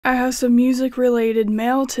I have some music-related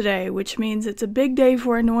mail today, which means it's a big day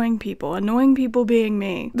for annoying people being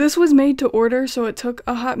me. This was made to order, so it took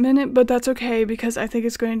a hot minute, but that's okay because I think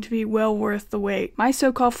it's going to be well worth the wait. My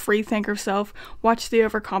so-called free thinker self watched the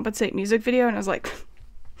Overcompensate music video and I was like,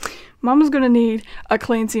 Mama's gonna need a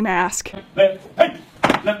Clancy mask.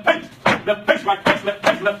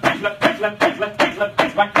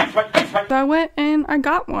 So I went and I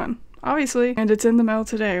got one. Obviously, and it's in the mail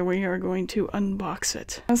today. We are going to unbox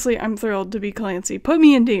it. Honestly, I'm thrilled to be Clancy. Put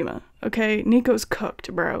me in Dima, okay? Nico's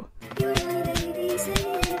cooked, bro.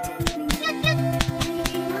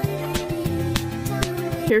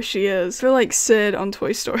 Here she is. I feel like Sid on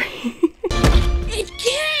Toy Story. It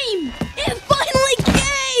came! It finally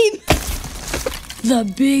came!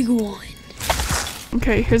 The big one.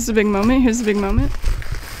 Okay, here's the big moment. Here's the big moment.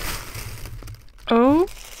 Oh.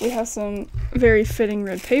 We have some very fitting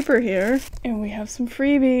red paper here, and we have some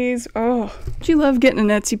freebies. Oh, do you love getting an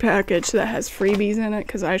Etsy package that has freebies in it?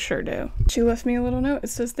 Because I sure do. She left me a little note. It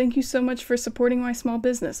says, "Thank you so much for supporting my small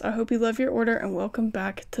business. I hope you love your order and welcome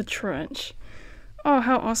back to Trench." Oh,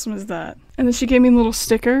 how awesome is that? And then she gave me little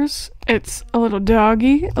stickers. It's a little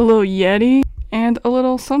doggy, a little yeti, and a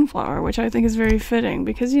little sunflower, which I think is very fitting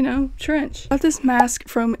because, you know, Trench. Got this mask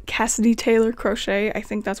from Cassidy Taylor Crochet. I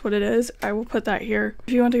think that's what it is. I will put that here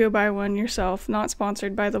if you want to go buy one yourself. Not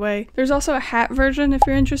sponsored, by the way. There's also a hat version if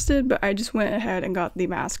you're interested, but I just went ahead and got the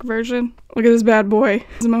mask version. Look at this bad boy.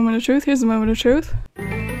 Here's the moment of truth. Here's the moment of truth.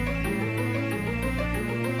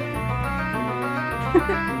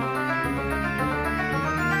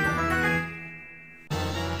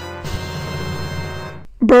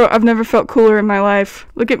 Bro, I've never felt cooler in my life.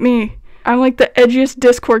 Look at me. I'm like the edgiest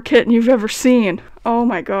Discord kitten you've ever seen. Oh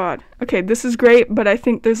my god. Okay, this is great, but I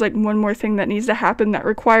think there's like one more thing that needs to happen that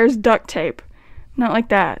requires duct tape. Not like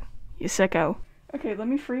that, you sicko. Okay, let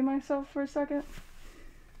me free myself for a second.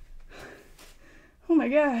 Oh my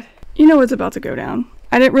god. You know what's about to go down.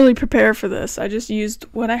 I didn't really prepare for this. I just used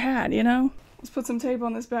what I had, you know? Let's put some tape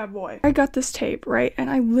on this bad boy. I got this tape, right?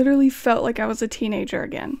 And I literally felt like I was a teenager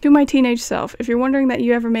again. To my teenage self, if you're wondering that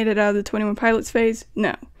you ever made it out of the 21 Pilots phase,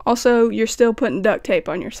 no. Also, you're still putting duct tape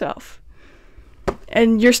on yourself.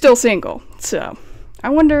 And you're still single, so I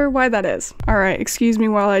wonder why that is. Alright, excuse me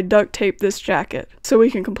while I duct tape this jacket so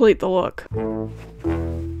we can complete the look.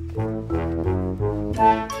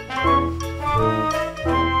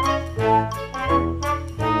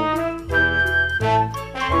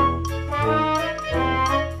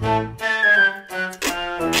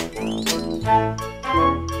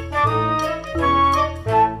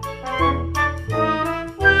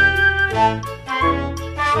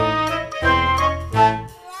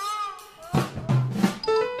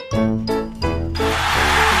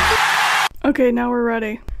 Okay, now we're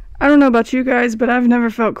ready. I don't know about you guys, but I've never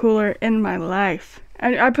felt cooler in my life.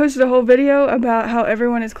 I posted a whole video about how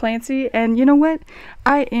everyone is Clancy, and you know what?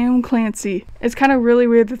 I am Clancy. It's kind of really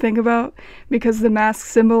weird to think about because the mask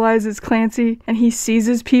symbolizes Clancy and he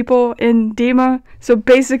seizes people in Dima. So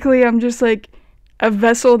basically I'm just like a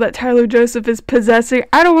vessel that Tyler Joseph is possessing.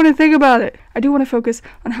 I don't want to think about it. I do want to focus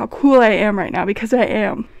on how cool I am right now because I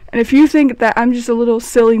am. And if you think that I'm just a little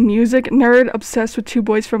silly music nerd obsessed with two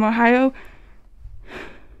boys from Ohio,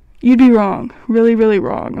 you'd be wrong. Really, really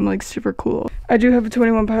wrong. I'm like super cool. I do have a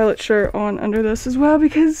 21 Pilot shirt on under this as well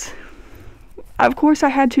because of course I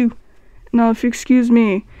had to. Now if you excuse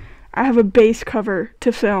me, I have a base cover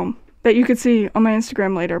to film that you could see on my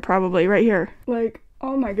Instagram later, probably right here. Like,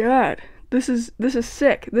 oh my god. This is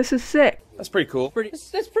sick. This is sick. That's pretty cool.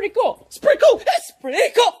 That's pretty cool. It's pretty cool. That's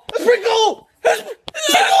pretty cool. That's pretty cool. That's pretty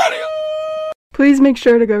cool. Please make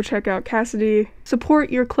sure to go check out Cassidy.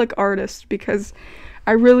 Support your click artist because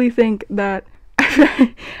I really think that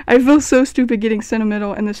I feel so stupid getting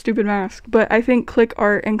sentimental in this stupid mask, but I think click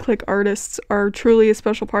art and click artists are truly a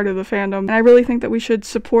special part of the fandom, and I really think that we should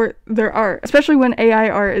support their art, especially when AI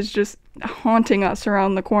art is just haunting us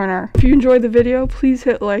around the corner. If you enjoyed the video, please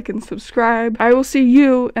hit like and subscribe. I will see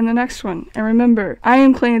you in the next one, and remember, I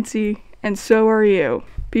am Clancy, and so are you.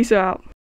 Peace out.